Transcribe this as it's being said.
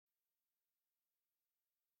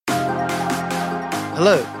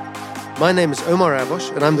Hello, my name is Omar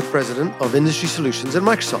Abosh, and I'm the president of Industry Solutions at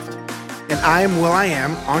Microsoft. And I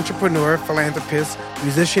am entrepreneur, philanthropist,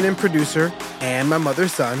 musician, and producer, and my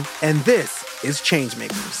mother's son, and this is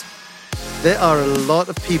Changemakers. There are a lot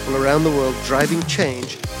of people around the world driving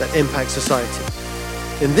change that impacts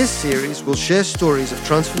society. In this series, we'll share stories of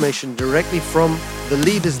transformation directly from the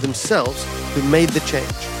leaders themselves who made the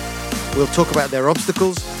change. We'll talk about their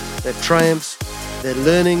obstacles, their triumphs, their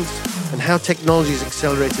learnings, and how technology has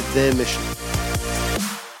accelerated their mission.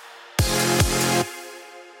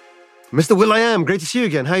 Mr. will.i.am, great to see you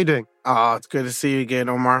again. How are you doing? Oh, it's good to see you again,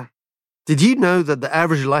 Omar. Did you know that the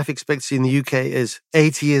average life expectancy in the UK is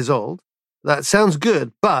 80 years old? That sounds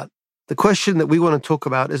good, but the question that we want to talk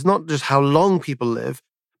about is not just how long people live,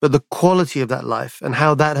 but the quality of that life and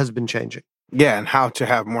how that has been changing. Yeah, and how to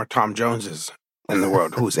have more Tom Joneses in the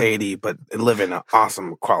world who's 80, but living an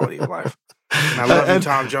awesome quality of life. And I love you,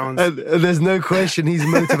 Tom Jones. And there's no question he's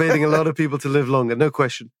motivating a lot of people to live longer, no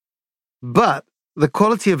question. But the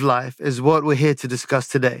quality of life is what we're here to discuss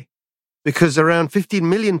today, because around 15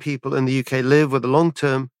 million people in the UK live with a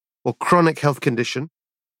long-term or chronic health condition,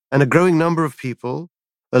 and a growing number of people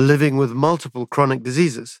are living with multiple chronic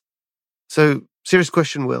diseases. So, serious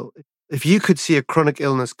question, Will. If you could see a chronic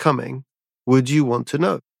illness coming, would you want to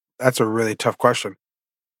know? That's a really tough question.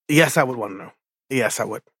 Yes, I would want to know. Yes, I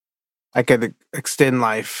would. I could extend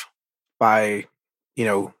life by,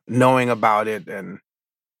 knowing about it and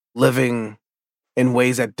living in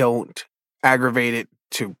ways that don't aggravate it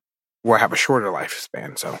to where I have a shorter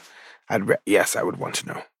lifespan. So, yes, I would want to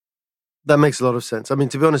know. That makes a lot of sense. I mean,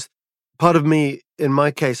 to be honest, part of me, in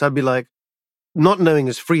my case, I'd be like, not knowing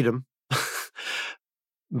is freedom.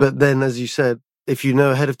 But then, as you said, if you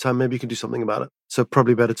know ahead of time, maybe you can do something about it. So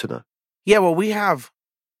probably better to know. Yeah, well,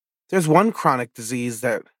 there's one chronic disease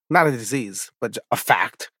that, not a disease, but a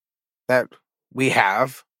fact that we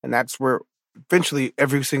have, and that's where eventually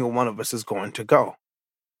every single one of us is going to go.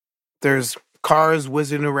 There's cars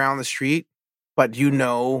whizzing around the street, but you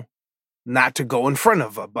know not to go in front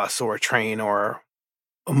of a bus or a train or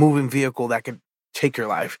a moving vehicle that could take your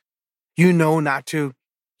life. You know not to,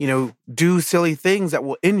 do silly things that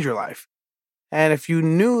will end your life. And if you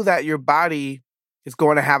knew that your body is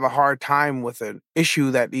going to have a hard time with an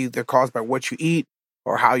issue that either caused by what you eat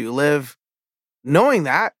or how you live, knowing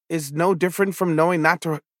that is no different from knowing not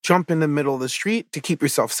to jump in the middle of the street to keep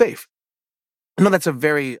yourself safe. I know that's a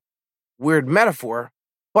very weird metaphor,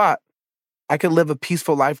 but I could live a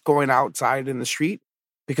peaceful life going outside in the street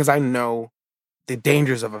because I know the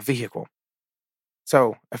dangers of a vehicle.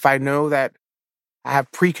 So if I know that I have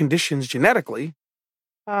preconditions genetically,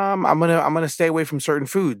 I'm gonna stay away from certain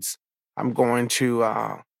foods. I'm going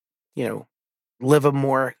to live a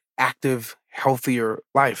more active, healthier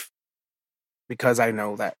life because I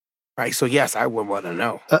know that. Right. So yes, I would want to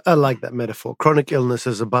know. I like that metaphor. Chronic illness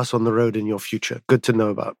as a bus on the road in your future. Good to know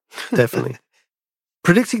about. Definitely.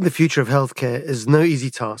 Predicting the future of healthcare is no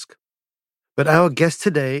easy task. But our guest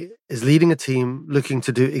today is leading a team looking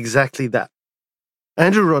to do exactly that.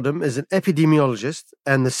 Andrew Roddam is an epidemiologist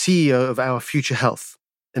and the CEO of Our Future Health,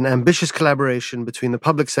 an ambitious collaboration between the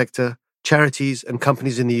public sector, charities, and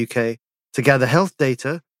companies in the UK to gather health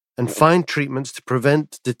data and find treatments to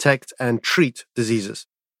prevent, detect, and treat diseases.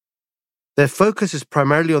 Their focus is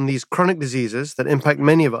primarily on these chronic diseases that impact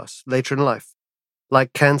many of us later in life,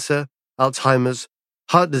 like cancer, Alzheimer's,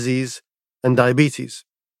 heart disease, and diabetes.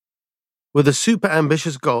 With a super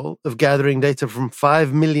ambitious goal of gathering data from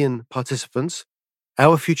 5 million participants,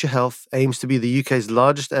 Our Future Health aims to be the UK's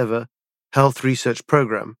largest ever health research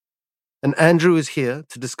program. And Andrew is here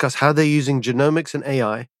to discuss how they're using genomics and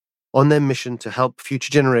AI on their mission to help future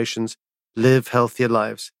generations live healthier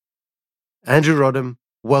lives. Andrew Roddam,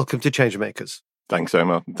 welcome to Changemakers. Thanks,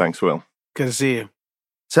 Omar. Thanks, Will. Good to see you.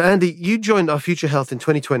 So, Andy, you joined Our Future Health in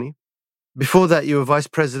 2020. Before that, you were Vice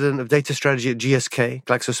President of Data Strategy at GSK,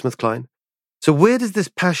 GlaxoSmithKline. So where does this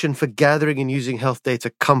passion for gathering and using health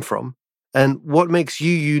data come from? And what makes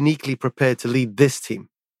you uniquely prepared to lead this team?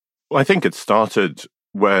 Well, I think it started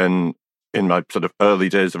when, in my sort of early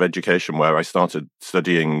days of education, where I started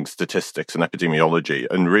studying statistics and epidemiology,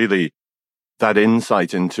 and really that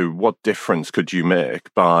insight into what difference could you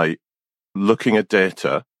make by looking at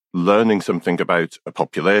data, learning something about a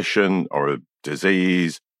population or a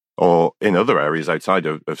disease, or in other areas outside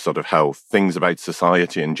of sort of health, things about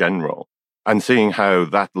society in general, and seeing how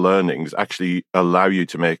that learnings actually allow you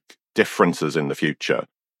to make differences in the future.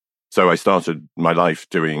 So I started my life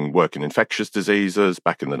doing work in infectious diseases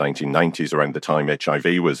back in the 1990s, around the time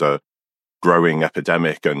HIV was a growing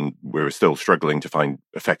epidemic and we were still struggling to find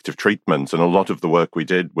effective treatments. And a lot of the work we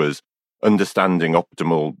did was understanding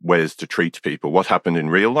optimal ways to treat people, what happened in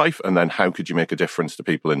real life, and then how could you make a difference to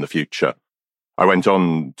people in the future. I went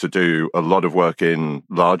on to do a lot of work in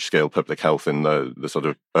large-scale public health in the sort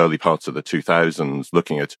of early parts of the 2000s,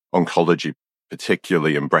 looking at oncology,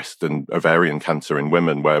 particularly in breast and ovarian cancer in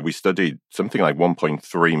women, where we studied something like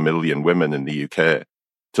 1.3 million women in the UK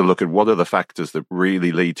to look at what are the factors that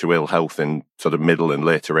really lead to ill health in sort of middle and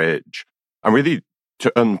later age, and really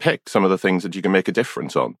to unpick some of the things that you can make a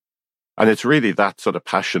difference on. And it's really that sort of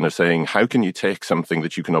passion of saying, how can you take something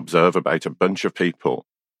that you can observe about a bunch of people,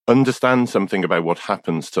 understand something about what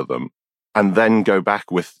happens to them, and then go back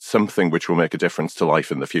with something which will make a difference to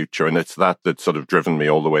life in the future. And it's that that's sort of driven me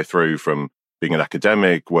all the way through from being an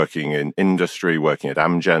academic, working in industry, working at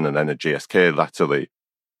Amgen and then at GSK latterly,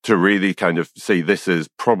 to really kind of see this is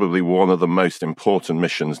probably one of the most important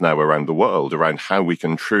missions now around the world, around how we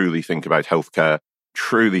can truly think about healthcare,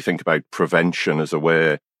 truly think about prevention as a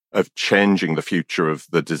way of changing the future of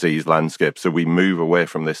the disease landscape. So we move away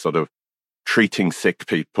from this sort of treating sick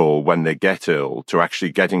people when they get ill to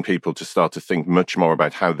actually getting people to start to think much more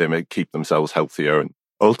about how they may keep themselves healthier and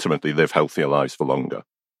ultimately live healthier lives for longer.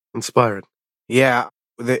 Inspiring. Yeah,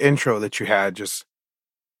 the intro that you had just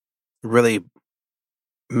really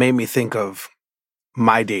made me think of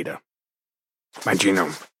my data, my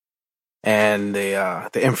genome, and the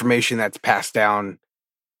information that's passed down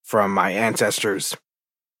from my ancestors.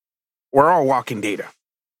 We're all walking data.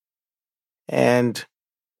 And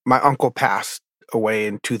my uncle passed away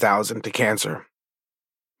in 2000 to cancer.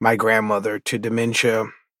 My grandmother to dementia,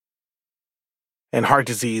 and heart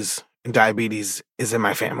disease and diabetes is in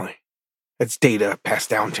my family. It's data passed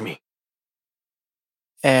down to me.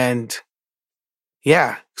 And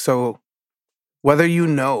yeah, so whether you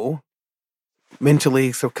know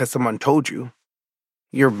mentally, so because someone told you,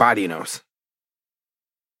 your body knows.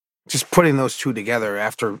 Just putting those two together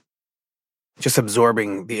after just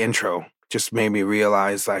absorbing the intro just made me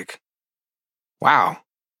realize, like, wow,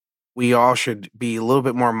 we all should be a little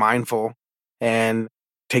bit more mindful and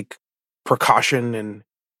take precaution in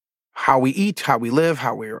how we eat, how we live,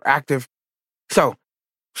 how we're active. So,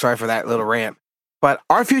 sorry for that little rant. But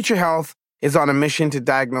Our Future Health is on a mission to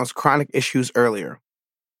diagnose chronic issues earlier.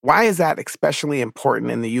 Why is that especially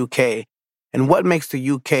important in the UK? And what makes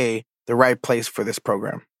the UK the right place for this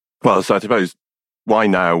program? Well, so I suppose why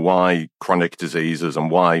now, why chronic diseases,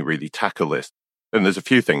 and why really tackle this? And there's a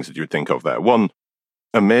few things that you would think of there. One,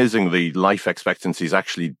 amazingly, life expectancy is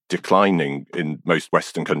actually declining in most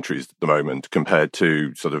Western countries at the moment compared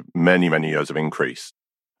to sort of many, many years of increase.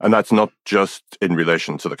 And that's not just in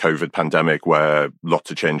relation to the COVID pandemic where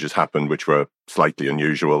lots of changes happened, which were slightly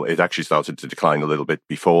unusual. It actually started to decline a little bit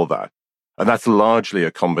before that. And that's largely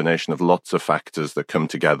a combination of lots of factors that come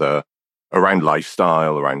together around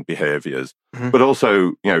lifestyle, around behaviors, but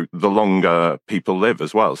also, the longer people live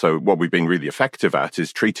as well. So what we've been really effective at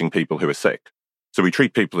is treating people who are sick. So we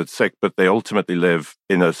treat people that's sick, but they ultimately live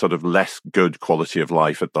in a sort of less good quality of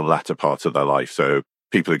life at the latter part of their life. So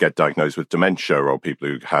people who get diagnosed with dementia or people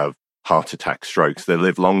who have heart attack, strokes, they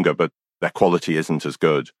live longer, but their quality isn't as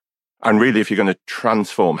good. And really, if you're going to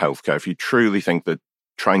transform healthcare, if you truly think that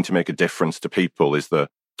trying to make a difference to people is the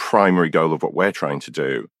primary goal of what we're trying to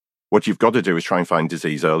do, what you've got to do is try and find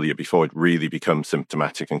disease earlier before it really becomes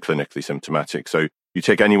symptomatic and clinically symptomatic. So you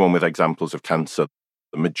take anyone with examples of cancer,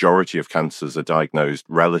 the majority of cancers are diagnosed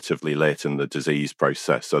relatively late in the disease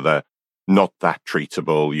process. So they're not that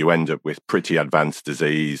treatable. You end up with pretty advanced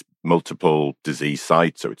disease, multiple disease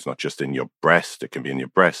sites. So it's not just in your breast. It can be in your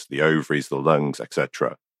breast, the ovaries, the lungs,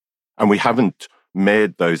 etc. And we haven't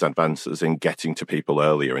made those advances in getting to people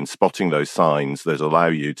earlier and spotting those signs that allow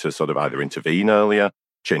you to sort of either intervene earlier,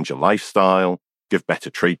 change your lifestyle, give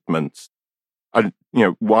better treatments. And,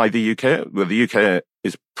 why the UK? Well, the UK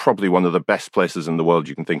is probably one of the best places in the world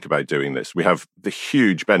you can think about doing this. We have the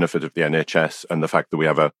huge benefit of the NHS and the fact that we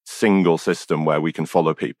have a single system where we can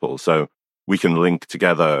follow people. So we can link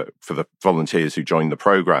together, for the volunteers who join the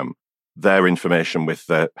program, their information with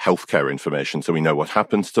their healthcare information. So we know what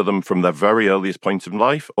happens to them from their very earliest point of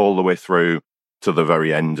life all the way through to the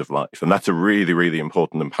very end of life. And that's a really, really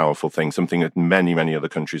important and powerful thing, something that many, many other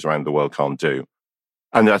countries around the world can't do.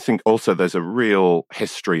 And I think also there's a real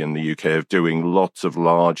history in the UK of doing lots of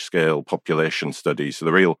large-scale population studies. So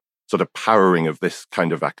the real sort of powering of this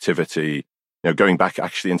kind of activity, going back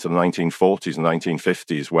actually into the 1940s and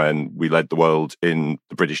 1950s when we led the world in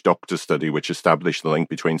the British Doctor study, which established the link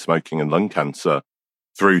between smoking and lung cancer,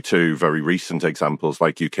 through to very recent examples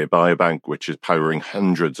like UK Biobank, which is powering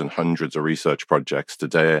hundreds and hundreds of research projects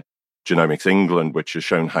today, Genomics England, which has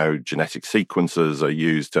shown how genetic sequences are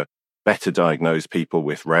used to better diagnose people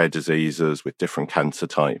with rare diseases, with different cancer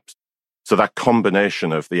types. So that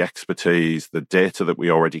combination of the expertise, the data that we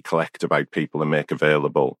already collect about people and make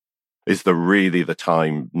available is really the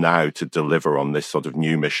time now to deliver on this sort of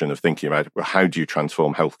new mission of thinking about, well, how do you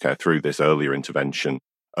transform healthcare through this earlier intervention,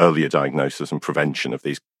 earlier diagnosis and prevention of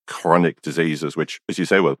these chronic diseases, which, as you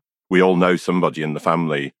say, well, we all know somebody in the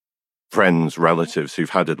family, friends, relatives who've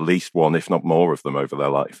had at least one, if not more of them over their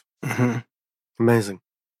life. Mm-hmm. Amazing.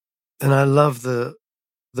 And I love the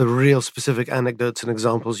real specific anecdotes and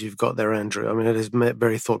examples you've got there, Andrew. I mean, it is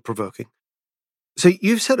very thought-provoking. So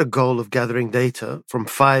you've set a goal of gathering data from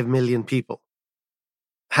 5 million people.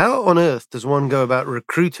 How on earth does one go about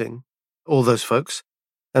recruiting all those folks?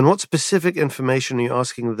 And what specific information are you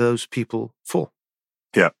asking those people for?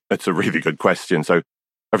 Yeah, it's a really good question. So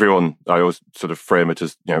everyone, I always sort of frame it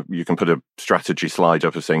as, you can put a strategy slide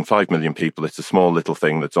up of saying 5 million people. It's a small little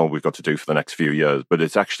thing. That's all we've got to do for the next few years. But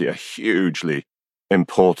it's actually a hugely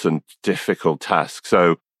important, difficult task.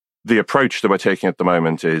 So the approach that we're taking at the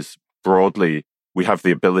moment is broadly, we have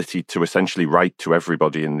the ability to essentially write to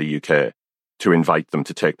everybody in the UK to invite them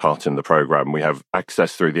to take part in the programme. We have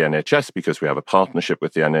access through the NHS because we have a partnership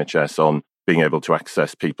with the NHS on being able to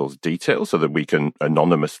access people's details so that we can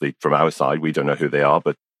anonymously, from our side, we don't know who they are,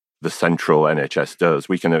 but the central NHS does,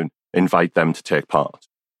 we can invite them to take part.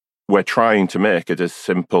 We're trying to make it as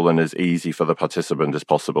simple and as easy for the participant as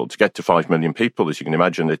possible. To get to 5 million people, as you can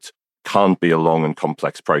imagine, it can't be a long and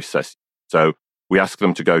complex process. So we ask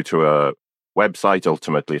them to go to a website.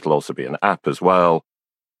 Ultimately, it'll also be an app as well.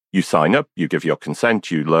 You sign up, you give your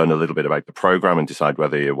consent, you learn a little bit about the program and decide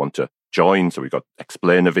whether you want to join. So we've got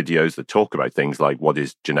explainer videos that talk about things like what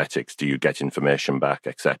is genetics, do you get information back,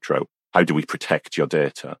 etc. How do we protect your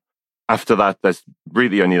data? After that, there's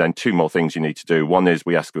really only then 2 more things you need to do. One is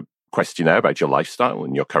we ask a questionnaire about your lifestyle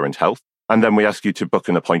and your current health. And then we ask you to book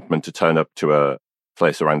an appointment to turn up to a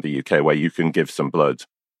place around the UK where you can give some blood.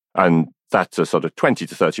 And that's a sort of 20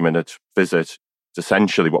 to 30 minute visit.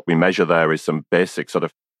 Essentially what we measure there is some basic sort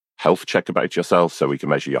of health check about yourself. So we can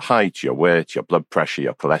measure your height, your weight, your blood pressure,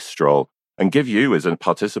 your cholesterol, and give you as a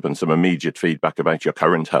participant some immediate feedback about your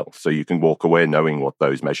current health. So you can walk away knowing what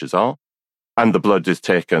those measures are. And the blood is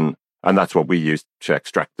taken, and that's what we use to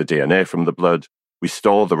extract the DNA from the blood. We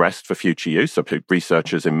store the rest for future use. So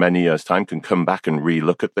researchers in many years' time can come back and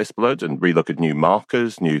relook at this blood and relook at new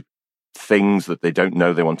markers, new things that they don't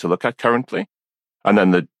know they want to look at currently. And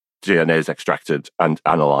then the DNA is extracted and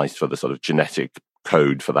analysed for the sort of genetic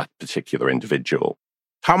code for that particular individual.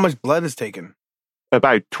 How much blood is taken?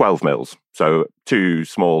 About 12 mils. So 2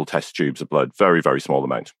 small test tubes of blood, very, very small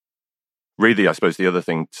amount. Really, I suppose the other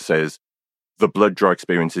thing to say is the blood draw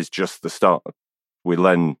experience is just the start.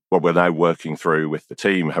 What we're now working through with the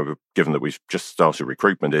team, however, given that we've just started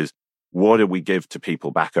recruitment, is what do we give to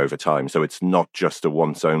people back over time? So it's not just a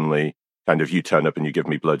once only kind of you turn up and you give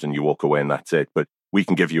me blood and you walk away and that's it. But we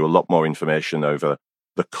can give you a lot more information over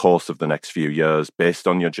the course of the next few years based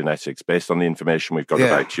on your genetics, based on the information we've got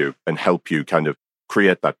about you, and help you kind of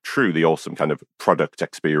create that truly awesome kind of product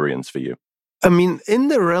experience for you. I mean, in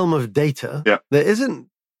the realm of data, there isn't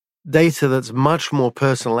data that's much more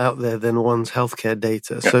personal out there than one's healthcare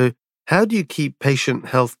data. Yeah. So how do you keep patient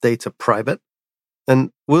health data private?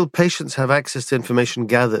 And will patients have access to information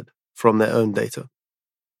gathered from their own data?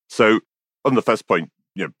 So on the first point,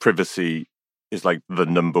 privacy is like the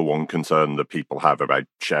number one concern that people have about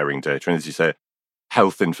sharing data. And as you say,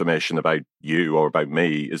 health information about you or about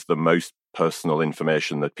me is the most personal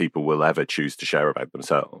information that people will ever choose to share about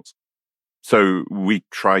themselves. So we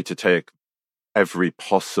try to take every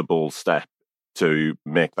possible step to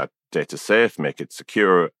make that data safe, make it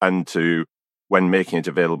secure, and to, when making it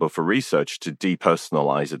available for research, to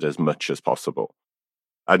depersonalize it as much as possible.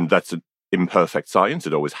 And that's an imperfect science.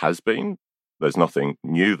 It always has been. There's nothing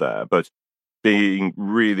new there. But being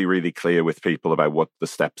really, really clear with people about what the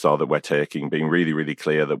steps are that we're taking, being really, really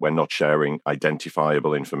clear that we're not sharing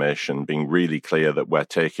identifiable information, being really clear that we're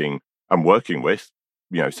taking and working with,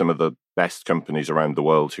 some of the best companies around the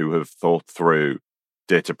world who have thought through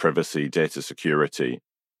data privacy, data security,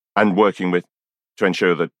 and working with to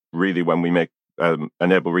ensure that really when we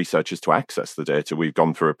enable researchers to access the data, we've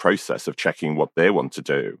gone through a process of checking what they want to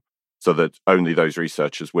do so that only those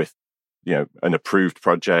researchers with an approved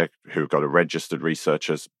project who've got a registered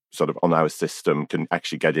researchers sort of on our system can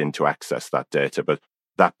actually get in to access that data. But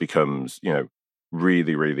that becomes,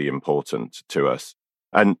 really, really important to us.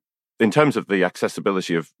 And in terms of the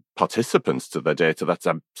accessibility of participants to their data, that's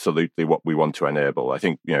absolutely what we want to enable. I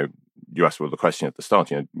think, you asked the question at the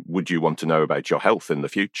start, would you want to know about your health in the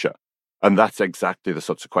future? And that's exactly the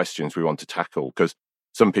sorts of questions we want to tackle, because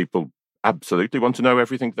some people absolutely want to know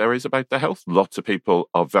everything there is about their health. Lots of people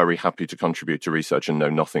are very happy to contribute to research and know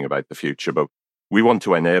nothing about the future, but we want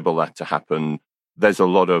to enable that to happen. There's a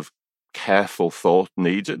lot of careful thought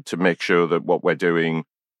needed to make sure that what we're doing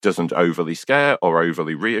doesn't overly scare or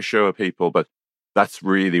overly reassure people, but that's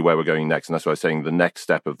really where we're going next. And that's why I'm saying the next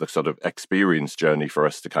step of the sort of experience journey for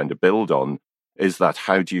us to kind of build on is that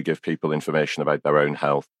how do you give people information about their own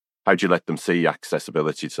health? How do you let them see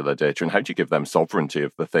accessibility to their data? And how do you give them sovereignty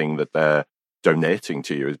of the thing that they're donating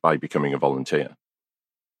to you is by becoming a volunteer?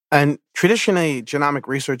 And traditionally, genomic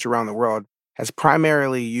research around the world has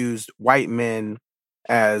primarily used white men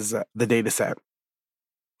as the data set.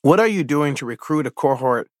 What are you doing to recruit a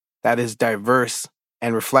cohort that is diverse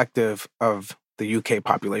and reflective of the UK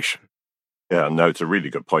population? Yeah, no, it's a really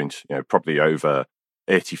good point. Probably over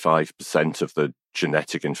 85% of the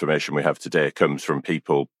genetic information we have today comes from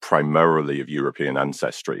people primarily of European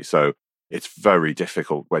ancestry. So it's very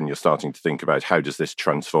difficult when you're starting to think about how does this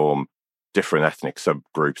transform different ethnic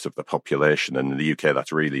subgroups of the population. And in the UK,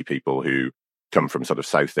 that's really people who come from sort of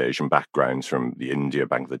South Asian backgrounds, from the India,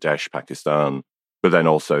 Bangladesh, Pakistan, but then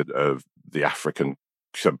also of the African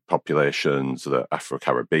subpopulations, the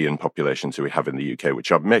Afro-Caribbean populations who we have in the UK,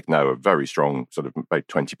 which make now a very strong sort of about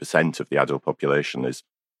 20% of the adult population is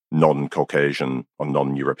non-Caucasian or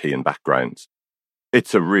non-European backgrounds.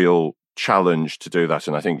 It's a real challenge to do that.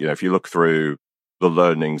 And I think, if you look through the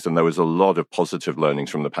learnings, and there was a lot of positive learnings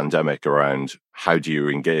from the pandemic around how do you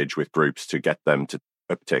engage with groups to get them to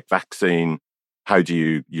uptake vaccine? How do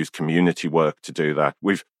you use community work to do that?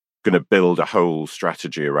 We've going to build a whole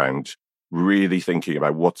strategy around really thinking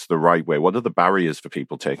about what's the right way. What are the barriers for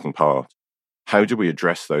people taking part? How do we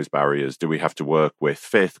address those barriers? Do we have to work with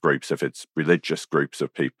faith groups, if it's religious groups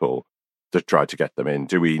of people, to try to get them in?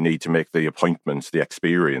 Do we need to make the appointments, the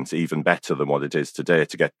experience even better than what it is today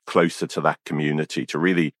to get closer to that community, to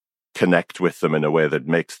really connect with them in a way that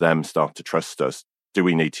makes them start to trust us? Do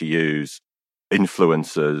we need to use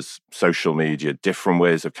influencers, social media, different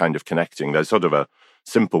ways of kind of connecting? There's sort of a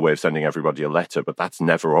simple way of sending everybody a letter, but that's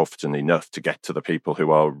never often enough to get to the people who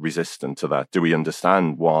are resistant to that. Do we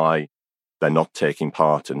understand why they're not taking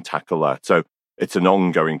part and tackle that? So it's an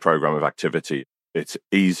ongoing program of activity. It's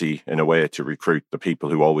easy in a way to recruit the people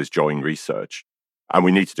who always join research. And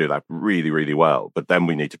we need to do that really, really well. But then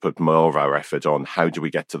we need to put more of our effort on how do we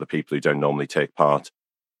get to the people who don't normally take part.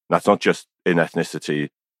 And that's not just in ethnicity.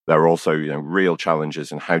 There are also, real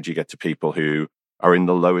challenges in how do you get to people who are in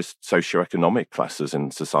the lowest socioeconomic classes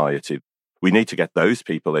in society. We need to get those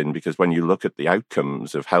people in, because when you look at the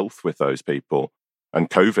outcomes of health with those people, and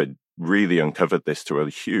COVID really uncovered this to a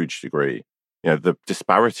huge degree, the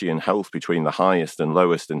disparity in health between the highest and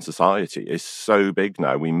lowest in society is so big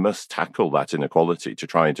now. We must tackle that inequality to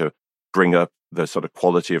try to bring up the sort of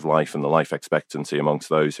quality of life and the life expectancy amongst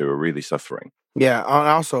those who are really suffering. Yeah, and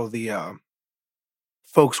also the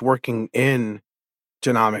folks working in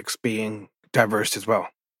genomics being diverse as well.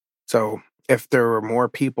 So if there were more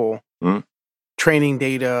people training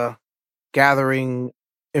data, gathering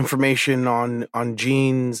information on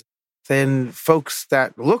genes, then folks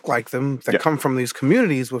that look like them, that come from these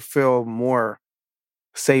communities, would feel more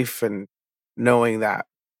safe and knowing that,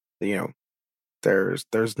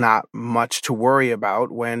 there's not much to worry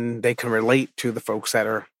about when they can relate to the folks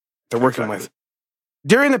that they're working with.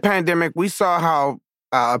 During the pandemic, we saw how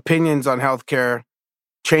opinions on healthcare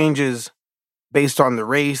changes based on the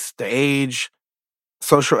race, the age,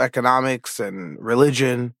 social economics, and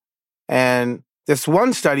religion. And this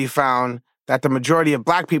one study found that the majority of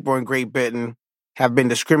Black people in Great Britain have been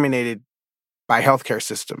discriminated by healthcare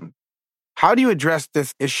system. How do you address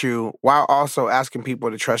this issue while also asking people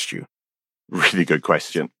to trust you? Really good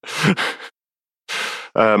question.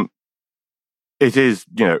 It is,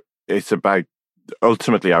 it's about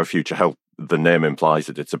ultimately our future health. The name implies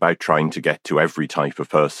that it's about trying to get to every type of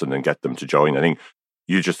person and get them to join. I think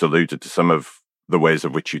you just alluded to some of the ways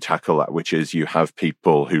of which you tackle that, which is you have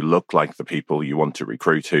people who look like the people you want to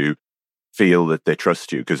recruit, who feel that they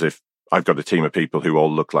trust you. Because if I've got a team of people who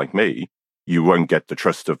all look like me, you won't get the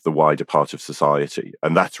trust of the wider part of society.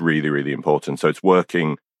 And that's really, really important. So it's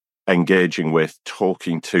working, engaging with,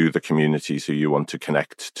 talking to the communities who you want to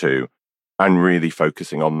connect to, and really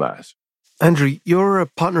focusing on that. Andrew, you're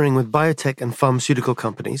partnering with biotech and pharmaceutical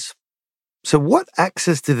companies. So what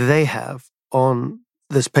access do they have on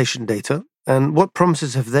this patient data, and what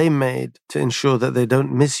promises have they made to ensure that they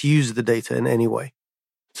don't misuse the data in any way?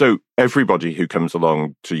 So everybody who comes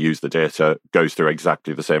along to use the data goes through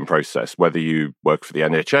exactly the same process, whether you work for the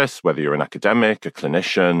NHS, whether you're an academic, a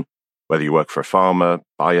clinician, whether you work for a pharma,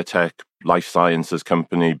 biotech, life sciences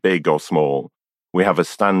company, big or small. We have a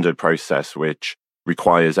standard process which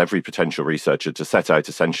requires every potential researcher to set out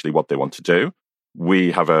essentially what they want to do.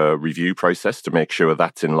 We have a review process to make sure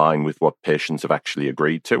that's in line with what patients have actually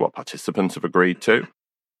agreed to, what participants have agreed to.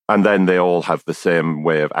 And then they all have the same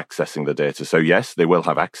way of accessing the data. So yes, they will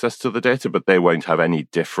have access to the data, but they won't have any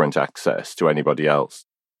different access to anybody else.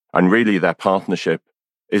 And really their partnership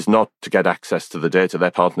is not to get access to the data.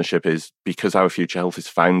 Their partnership is because Our Future Health is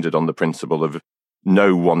founded on the principle of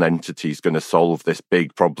no one entity is going to solve this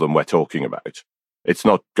big problem we're talking about. It's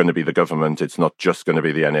not going to be the government. It's not just going to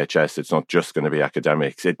be the NHS. It's not just going to be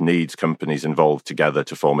academics. It needs companies involved together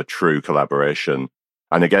to form a true collaboration.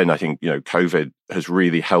 And again, I think, COVID has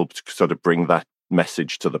really helped sort of bring that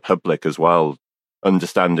message to the public as well,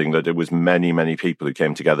 understanding that it was many, many people who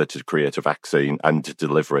came together to create a vaccine and to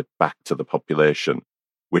deliver it back to the population,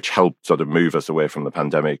 which helped sort of move us away from the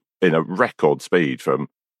pandemic in a record speed from,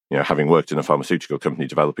 having worked in a pharmaceutical company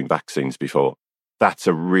developing vaccines before. That's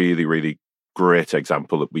a really, really great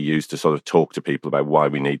example that we use to sort of talk to people about why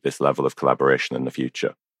we need this level of collaboration in the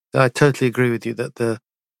future. I totally agree with you that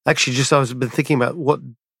I was been thinking about what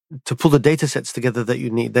to pull the data sets together that you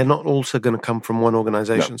need. They're not also going to come from one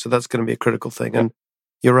organization. No. So that's going to be a critical thing. Yeah. And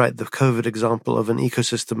you're right. The COVID example of an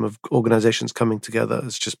ecosystem of organizations coming together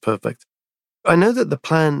is just perfect. I know that the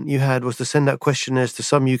plan you had was to send out questionnaires to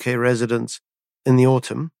some UK residents in the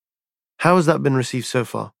autumn. How has that been received so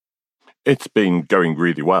far? It's been going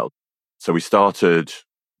really well. So we started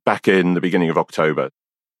back in the beginning of October.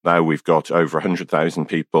 Now we've got over 100,000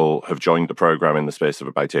 people have joined the program in the space of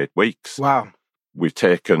about 8 weeks. Wow. We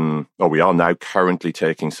are now currently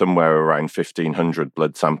taking somewhere around 1,500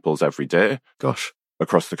 blood samples every day. Gosh.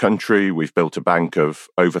 Across the country, we've built a bank of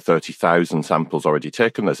over 30,000 samples already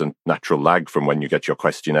taken. There's a natural lag from when you get your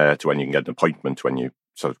questionnaire to when you can get an appointment, when you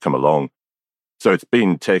sort of come along. So it's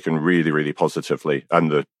been taken really, really positively,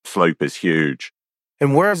 and the slope is huge.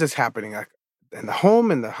 And where is this happening? Like in the home,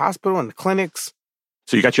 in the hospital, in the clinics?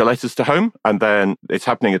 So you get your letters to home, and then it's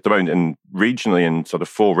happening at the moment regionally in sort of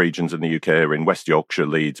 4 regions in the UK, in West Yorkshire,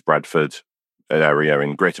 Leeds, Bradford, an area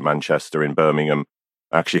in Greater Manchester, in Birmingham,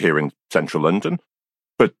 actually here in central London.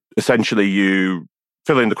 But essentially you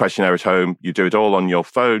fill in the questionnaire at home, you do it all on your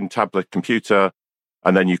phone, tablet, computer,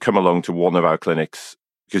 and then you come along to one of our clinics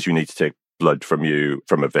because you need to take blood from you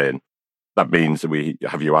from a vein. That means that we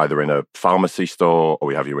have you either in a pharmacy store, or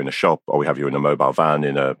we have you in a shop, or we have you in a mobile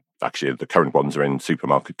van actually the current ones are in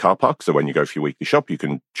supermarket car parks. So when you go for your weekly shop, you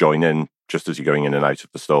can join in just as you're going in and out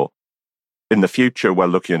of the store. In the future, we're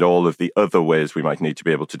looking at all of the other ways we might need to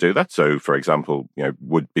be able to do that. So, for example,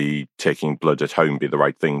 would be taking blood at home be the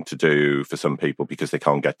right thing to do for some people because they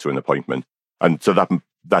can't get to an appointment? And so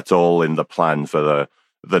that's all in the plan for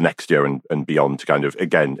the next year and beyond to kind of,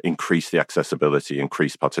 again, increase the accessibility,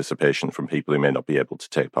 increase participation from people who may not be able to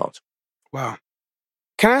take part. Wow.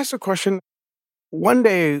 Can I ask a question? One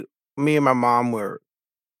day, me and my mom were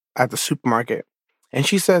at the supermarket, and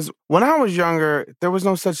she says, when I was younger, there was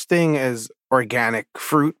no such thing as organic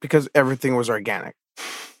fruit because everything was organic.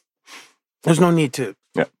 There's no need to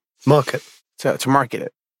market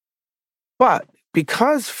it. But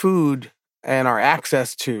because food and our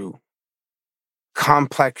access to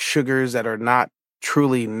complex sugars that are not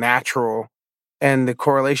truly natural and the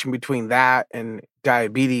correlation between that and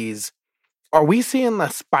diabetes, are we seeing a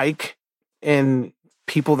spike in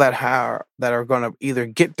people that are going to either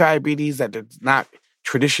get diabetes that is not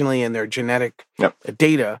traditionally in their genetic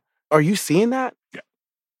data? Are you seeing that? Yeah.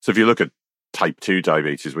 So if you look at type 2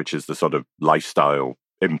 diabetes, which is the sort of lifestyle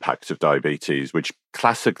impact of diabetes, which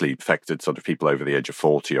classically affected sort of people over the age of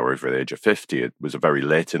 40 or over the age of 50, it was a very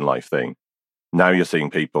late in life thing. Now you're seeing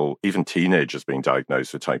people, even teenagers, being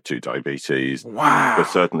diagnosed with type 2 diabetes. Wow. But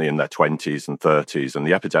certainly in their 20s and 30s. And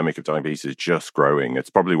the epidemic of diabetes is just growing. It's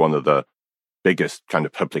probably one of the biggest kind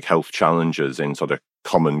of public health challenges in sort of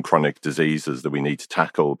common chronic diseases that we need to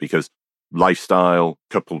tackle, because lifestyle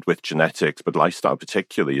coupled with genetics, but lifestyle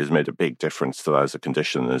particularly, has made a big difference to that as a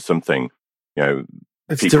condition. There's something,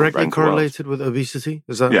 it's directly correlated with obesity.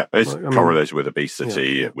 Is that? Yeah, it's correlated with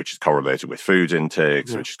obesity, which is correlated with food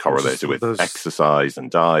intakes, which is correlated with exercise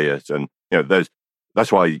and diet, and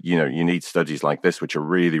that's why you need studies like this, which are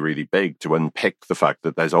really, really big, to unpick the fact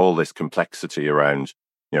that there's all this complexity around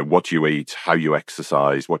what you eat, how you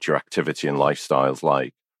exercise, what your activity and lifestyle's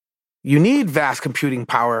like. You need vast computing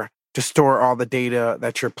power to store all the data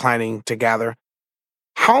that you're planning to gather.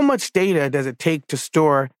 How much data does it take to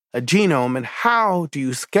store a genome, and how do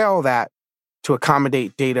you scale that to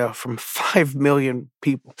accommodate data from 5 million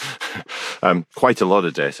people? Quite a lot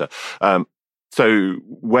of data. So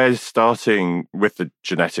we're starting with the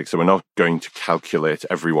genetics, so we're not going to calculate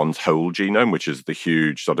everyone's whole genome, which is the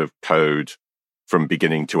huge sort of code from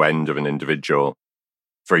beginning to end of an individual.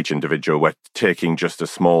 for each individual. We're taking just a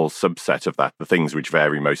small subset of that, the things which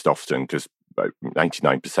vary most often, because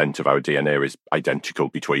 99% of our DNA is identical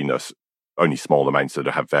between us, only small amounts that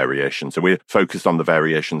have variation. So we're focused on the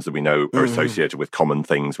variations that we know are associated with common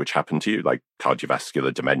things which happen to you, like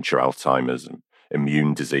cardiovascular, dementia, Alzheimer's, and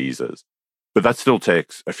immune diseases. But that still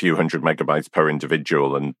takes a few hundred megabytes per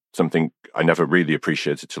individual, and something I never really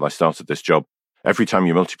appreciated till I started this job. Every time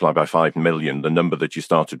you multiply by 5 million, the number that you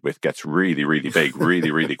started with gets really, really big, really,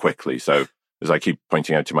 really quickly. So as I keep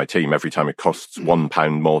pointing out to my team, every time it costs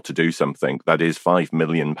 £1 more to do something, that is £5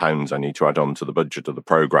 million I need to add on to the budget of the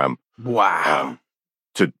program. Wow.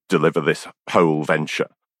 To deliver this whole venture.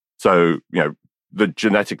 So, the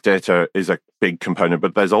genetic data is a big component,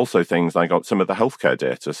 but there's also things like some of the healthcare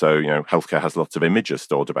data. So, healthcare has lots of images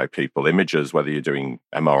stored about people. Images, whether you're doing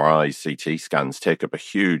MRIs, CT scans, take up a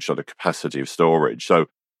huge sort of capacity of storage. So,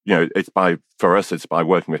 for us, it's by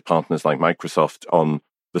working with partners like Microsoft on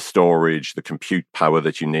the storage, the compute power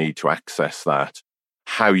that you need to access that,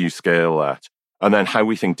 how you scale that, and then how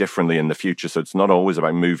we think differently in the future. So it's not always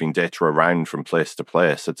about moving data around from place to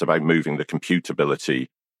place. It's about moving the compute ability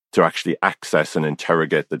to actually access and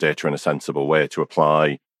interrogate the data in a sensible way, to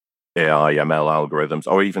apply AI, ML algorithms,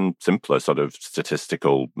 or even simpler sort of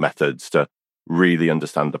statistical methods to really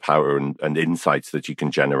understand the power and insights that you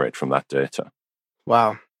can generate from that data.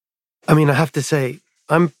 Wow. I mean, I have to say,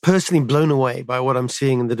 I'm personally blown away by what I'm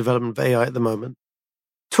seeing in the development of AI at the moment.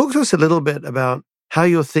 Talk to us a little bit about how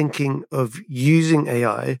you're thinking of using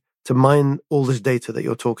AI to mine all this data that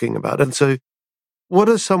you're talking about. And so what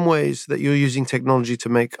are some ways that you're using technology to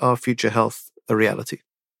make our future health a reality?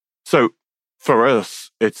 So for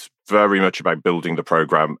us, it's very much about building the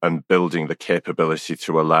program and building the capability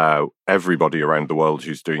to allow everybody around the world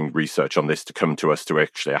who's doing research on this to come to us to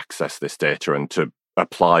actually access this data and to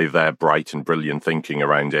apply their bright and brilliant thinking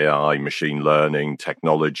around AI, machine learning,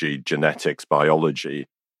 technology, genetics, biology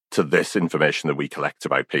to this information that we collect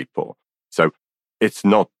about people. So it's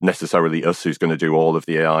not necessarily us who's going to do all of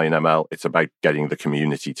the AI and ML. It's about getting the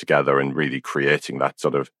community together and really creating that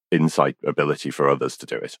sort of insight ability for others to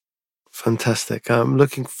do it. Fantastic. I'm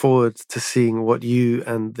looking forward to seeing what you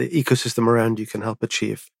and the ecosystem around you can help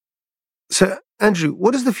achieve. So, Andrew,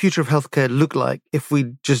 what does the future of healthcare look like if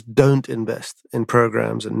we just don't invest in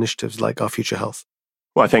programs and initiatives like Our Future Health?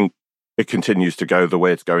 Well, I think it continues to go the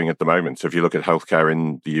way it's going at the moment. So if you look at healthcare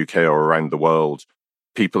in the UK or around the world,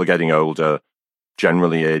 people are getting older,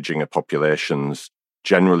 generally aging populations,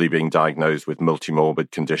 generally being diagnosed with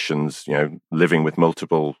multimorbid conditions, living with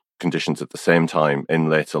multiple conditions at the same time in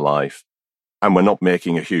later life. And we're not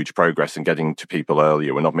making a huge progress in getting to people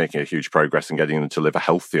earlier. We're not making a huge progress in getting them to live a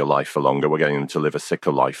healthier life for longer. We're getting them to live a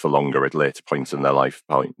sicker life for longer at later points in their life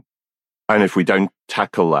point. And if we don't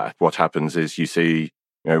tackle that, what happens is you see,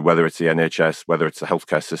 whether it's the NHS, whether it's the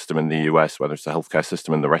healthcare system in the US, whether it's the healthcare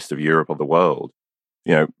system in the rest of Europe or the world,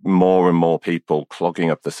 more and more people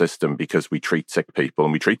clogging up the system because we treat sick people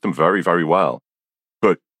and we treat them very, very well.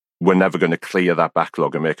 But we're never going to clear that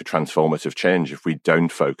backlog and make a transformative change if we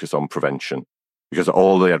don't focus on prevention. Because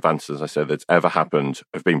all the advances, I said, that's ever happened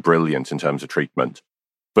have been brilliant in terms of treatment,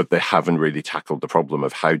 but they haven't really tackled the problem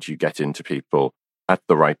of how do you get into people at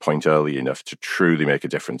the right point early enough to truly make a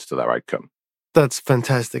difference to their outcome. That's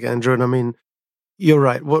fantastic, Andrew. And I mean, you're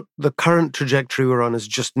right. What the current trajectory we're on is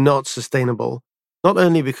just not sustainable. Not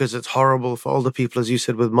only because it's horrible for older people, as you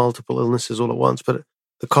said, with multiple illnesses all at once, but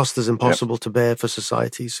the cost is impossible to bear for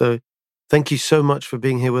society. So thank you so much for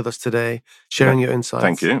being here with us today, sharing your insights.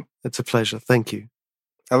 Thank you. It's a pleasure. Thank you.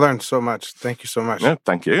 I learned so much. Thank you so much. Yeah,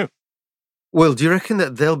 thank you. Will, do you reckon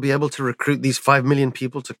that they'll be able to recruit these 5 million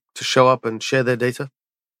people to show up and share their data?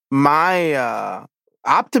 My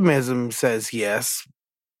optimism says yes.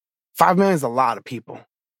 5 million is a lot of people.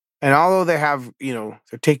 And although they have,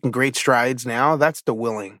 they're taking great strides now, that's the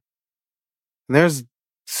willing. And there's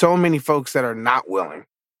so many folks that are not willing.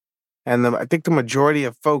 And I think the majority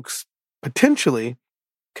of folks potentially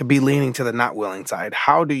could be leaning to the not willing side.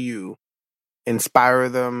 How do you inspire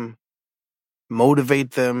them,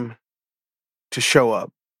 motivate them to show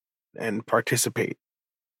up and participate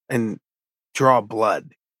and draw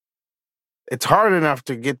blood? It's hard enough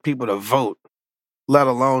to get people to vote, let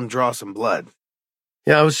alone draw some blood.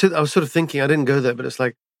 Yeah, I was sort of thinking, I didn't go there, but it's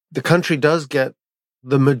like the country does get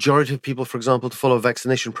the majority of people, for example, to follow a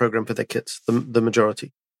vaccination program for their kids, the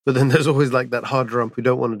majority. But then there's always like that hard rump who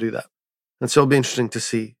don't want to do that. And so it'll be interesting to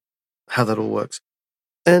see how that all works.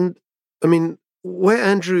 And I mean, where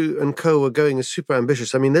Andrew and co are going is super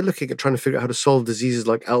ambitious. I mean, they're looking at trying to figure out how to solve diseases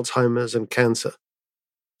like Alzheimer's and cancer.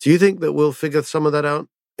 Do you think that we'll figure some of that out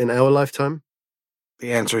in our lifetime?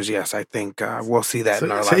 The answer is yes. I think we'll see that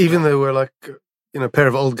in our So lifetime. even though we're like a pair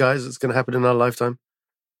of old guys that's going to happen in our lifetime?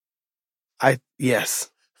 Yes,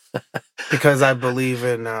 because I believe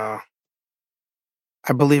in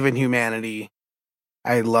humanity.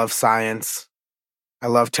 I love science. I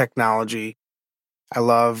love technology. I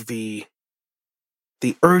love the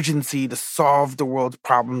urgency to solve the world's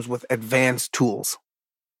problems with advanced tools.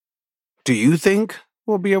 Do you think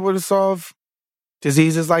we'll be able to solve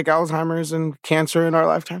diseases like Alzheimer's and cancer in our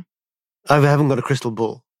lifetime? I haven't got a crystal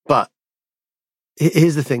ball, but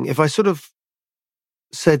here's the thing. If I sort of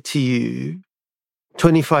said to you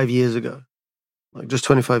 25 years ago, like just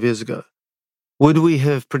 25 years ago, would we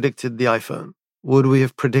have predicted the iPhone? Would we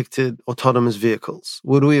have predicted autonomous vehicles?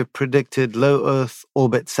 Would we have predicted low Earth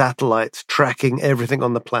orbit satellites tracking everything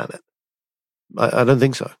on the planet? I don't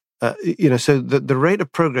think so. So the rate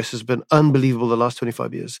of progress has been unbelievable the last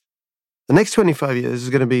 25 years. The next 25 years is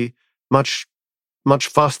going to be much, much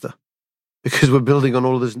faster because we're building on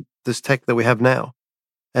all of this tech that we have now.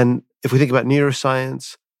 And if we think about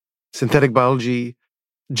neuroscience, synthetic biology,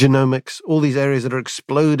 genomics, all these areas that are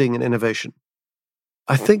exploding in innovation,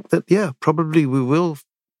 I think that, probably we will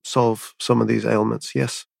solve some of these ailments,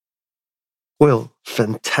 yes. Will,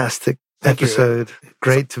 fantastic episode.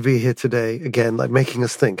 Great to be here today. Again, like making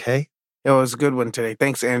us think, hey? It was a good one today.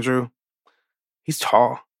 Thanks, Andrew. He's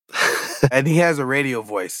tall. And he has a radio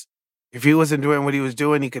voice. If he wasn't doing what he was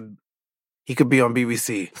doing, he could be on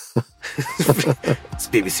BBC. It's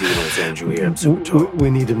BBC with Andrew here. I'm super tall. We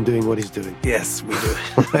need him doing what he's doing. Yes, we do.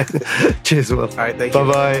 Cheers, Will. All right, thank you.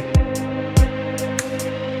 Bye-bye.